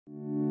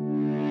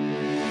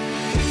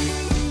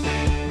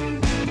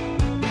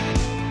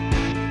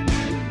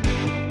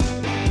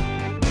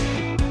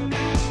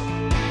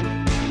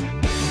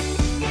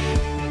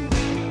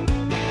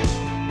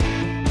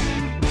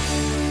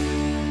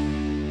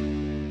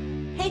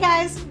Hey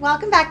guys,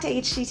 welcome back to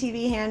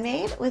HGTV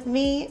Handmade with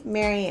me,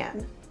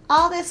 Marianne.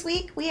 All this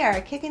week we are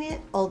kicking it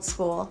old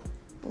school,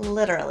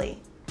 literally.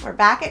 We're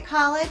back at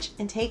college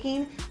and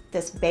taking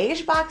this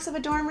beige box of a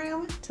dorm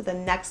room to the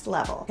next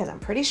level because I'm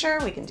pretty sure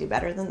we can do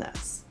better than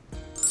this.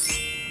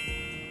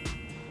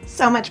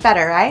 So much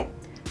better, right?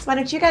 So why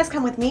don't you guys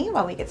come with me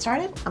while we get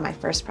started on my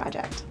first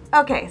project.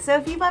 Okay, so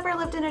if you've ever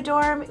lived in a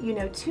dorm, you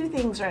know two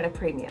things are at a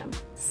premium: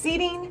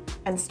 seating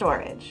and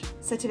storage.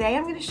 So today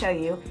I'm going to show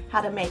you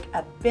how to make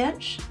a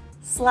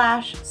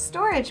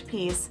bench/storage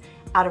piece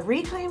out of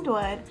reclaimed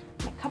wood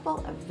and a couple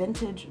of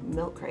vintage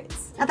milk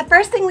crates. Now the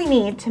first thing we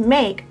need to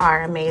make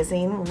our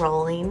amazing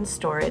rolling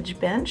storage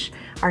bench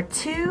are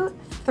two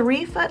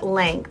 3-foot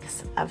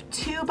lengths of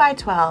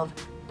 2x12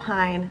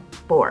 pine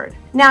board.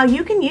 Now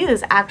you can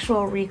use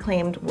actual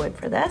reclaimed wood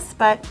for this,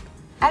 but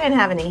I didn't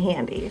have any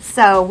handy.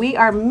 So we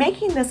are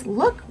making this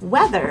look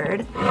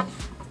weathered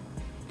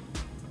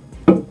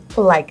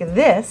like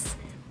this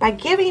by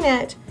giving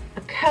it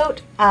a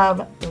coat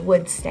of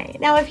wood stain.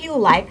 Now if you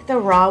like the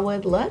raw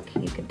wood look,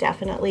 you could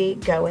definitely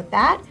go with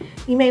that.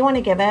 You may want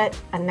to give it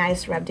a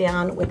nice rub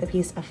down with a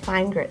piece of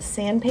fine grit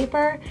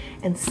sandpaper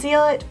and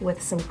seal it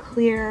with some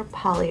clear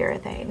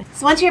polyurethane.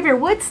 So once you have your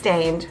wood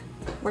stained,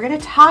 we're going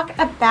to talk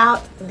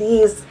about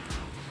these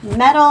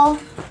metal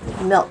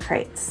milk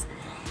crates.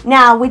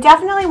 Now we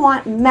definitely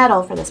want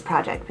metal for this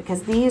project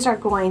because these are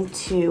going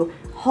to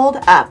hold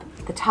up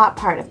the top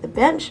part of the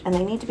bench and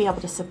they need to be able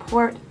to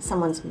support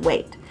someone's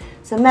weight.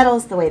 So metal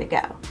is the way to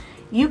go.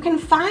 You can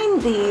find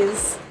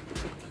these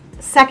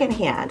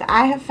secondhand.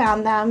 I have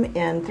found them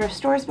in thrift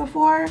stores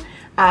before.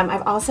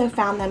 I've also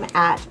found them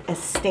at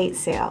estate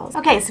sales.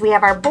 Okay, so we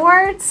have our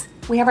boards,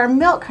 we have our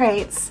milk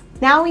crates.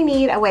 Now we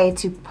need a way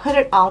to put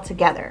it all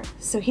together.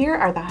 So here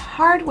are the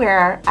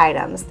hardware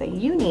items that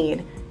you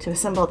need to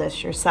assemble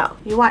this yourself.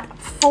 You want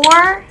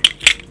 4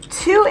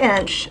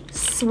 2-inch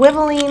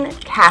swiveling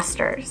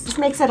casters. This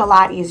makes it a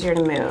lot easier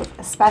to move,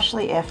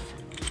 especially if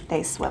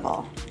they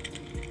swivel.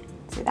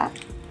 See that?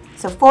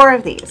 So 4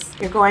 of these.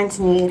 You're going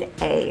to need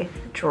a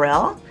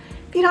drill.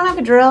 If you don't have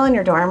a drill in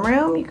your dorm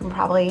room, you can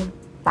probably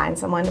find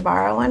someone to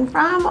borrow one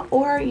from,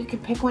 or you can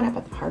pick one up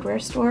at the hardware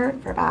store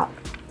for about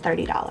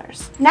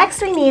 $30.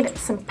 Next we need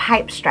some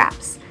pipe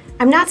straps.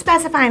 I'm not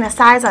specifying a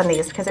size on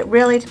these because it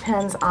really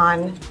depends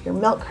on your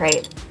milk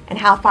crate and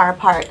how far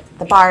apart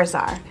the bars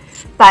are.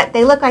 But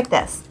they look like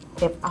this.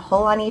 They have a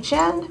hole on each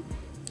end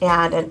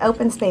and an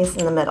open space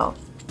in the middle.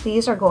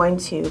 These are going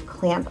to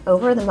clamp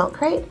over the milk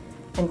crate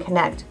and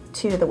connect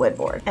to the wood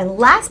board. And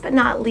last but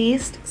not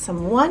least,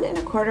 some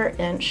 1¼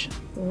 inch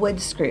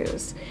wood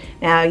screws.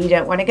 Now you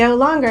don't want to go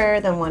longer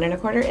than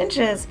 1¼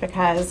 inches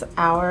because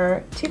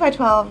our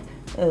 2x12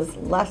 is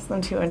less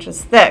than 2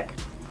 inches thick.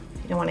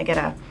 You don't want to get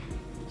a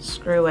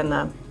screw in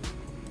the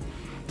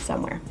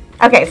somewhere.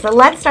 Okay, so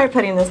let's start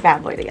putting this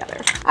bad boy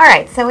together. All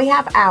right, so we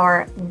have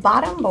our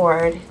bottom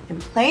board in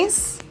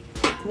place.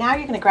 Now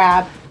you're going to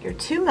grab your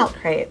 2 milk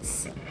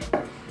crates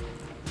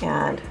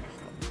and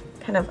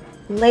kind of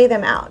lay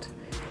them out.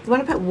 You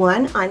want to put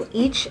one on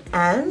each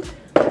end,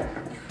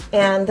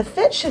 and the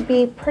fit should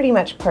be pretty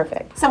much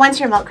perfect. So once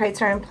your milk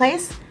crates are in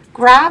place,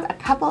 grab a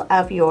couple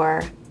of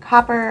your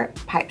copper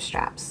pipe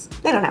straps.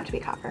 They don't have to be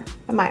copper,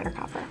 but mine are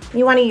copper.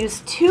 You want to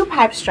use 2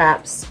 pipe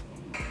straps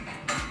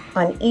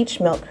on each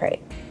milk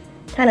crate.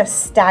 Kind of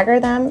stagger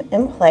them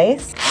in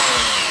place.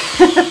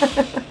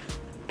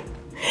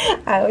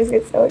 I always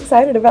get so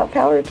excited about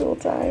power tool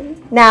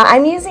time. Now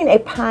I'm using a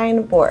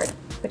pine board,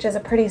 which is a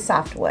pretty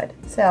soft wood,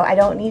 so I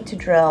don't need to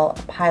drill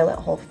a pilot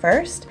hole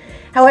first.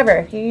 However,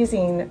 if you're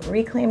using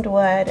reclaimed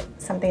wood,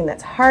 something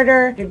that's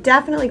harder, you're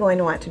definitely going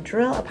to want to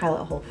drill a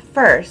pilot hole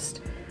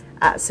first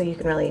so you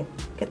can really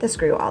get the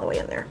screw all the way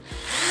in there.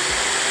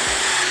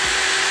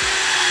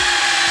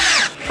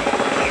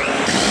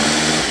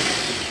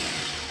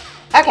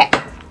 Okay,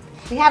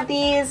 we have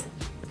these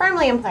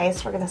firmly in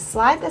place. We're going to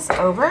slide this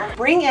over,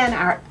 bring in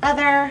our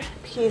other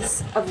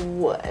piece of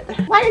wood.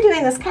 While you're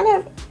doing this, kind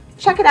of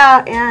check it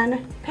out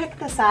and pick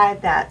the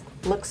side that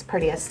looks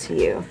prettiest to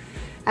you.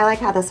 I like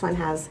how this one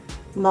has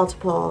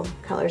multiple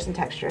colors and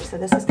textures, so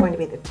this is going to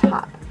be the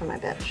top of my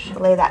bench.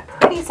 Lay that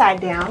pretty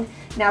side down.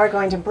 Now we're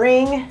going to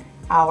bring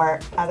our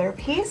other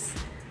piece,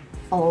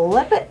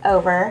 flip it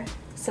over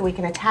so we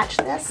can attach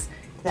this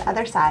to the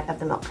other side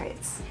of the milk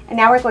crates. And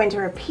now we're going to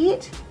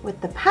repeat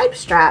with the pipe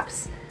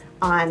straps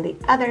on the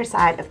other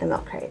side of the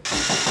milk crate.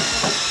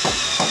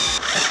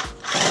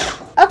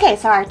 Okay,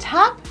 so our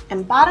top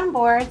and bottom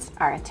boards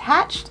are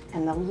attached,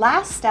 and the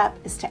last step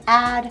is to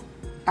add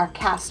our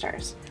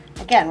casters.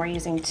 Again, we're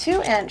using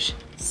 2-inch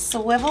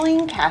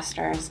swiveling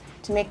casters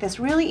to make this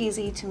really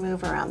easy to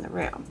move around the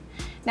room.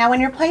 Now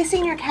when you're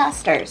placing your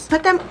casters,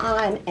 put them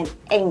on an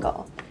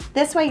angle.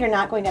 This way you're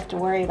not going to have to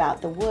worry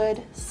about the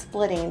wood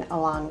splitting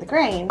along the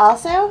grain.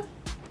 Also,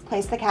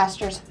 place the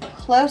casters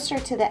closer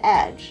to the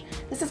edge.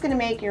 This is going to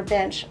make your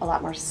bench a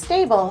lot more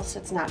stable so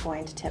it's not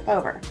going to tip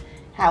over.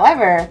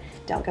 However,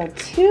 don't go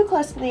too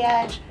close to the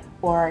edge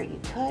or you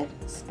could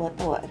split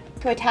the wood.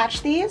 To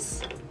attach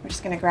these, we're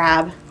just going to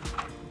grab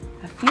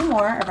a few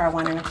more of our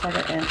 1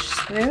 1/4 inch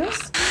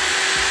screws.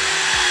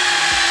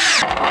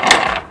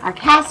 Our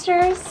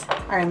casters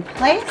are in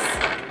place.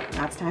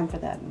 Now it's time for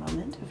the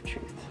moment of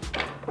truth.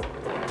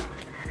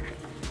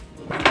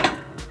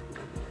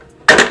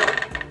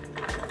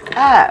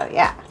 Oh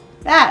yeah,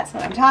 that's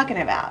what I'm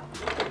talking about.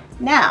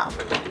 Now,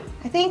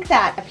 I think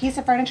that a piece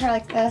of furniture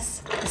like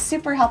this is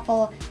super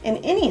helpful in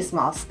any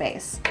small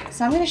space.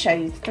 So I'm going to show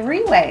you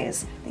 3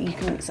 ways that you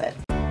can use it.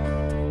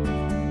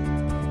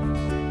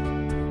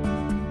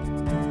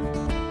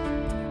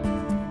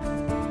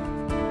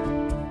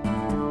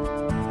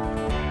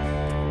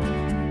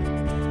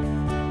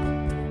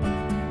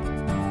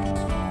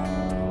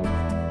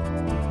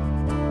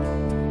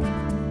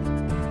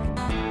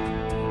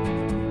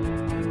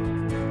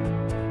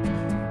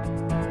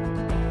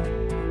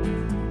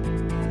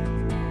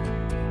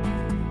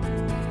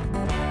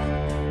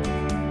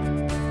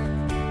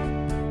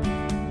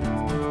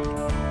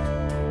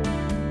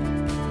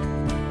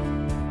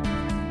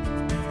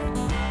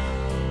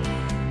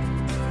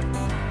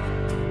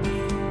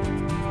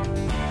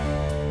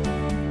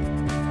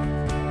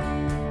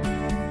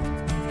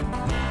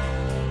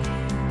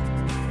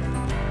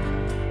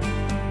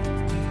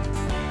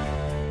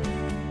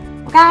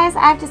 Guys,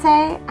 I have to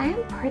say, I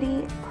am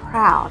pretty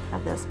proud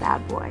of this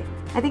bad boy.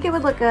 I think it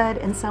would look good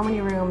in so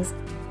many rooms,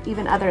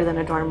 even other than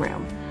a dorm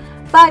room.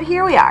 But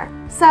here we are.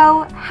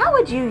 So how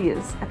would you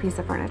use a piece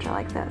of furniture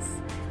like this?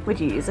 Would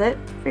you use it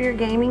for your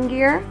gaming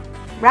gear,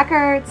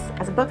 records,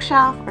 as a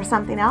bookshelf, or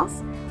something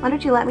else? Why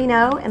don't you let me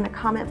know in the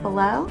comment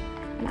below,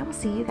 and I will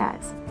see you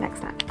guys next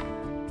time.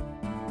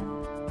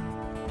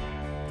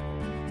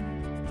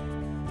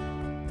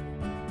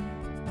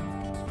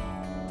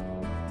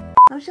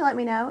 Why don't you let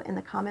me know in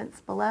the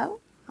comments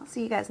below? I'll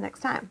see you guys next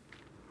time.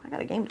 I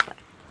got a game to play.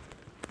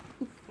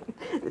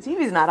 The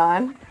TV's not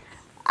on.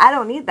 I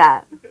don't need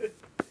that.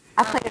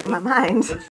 I play it in my mind.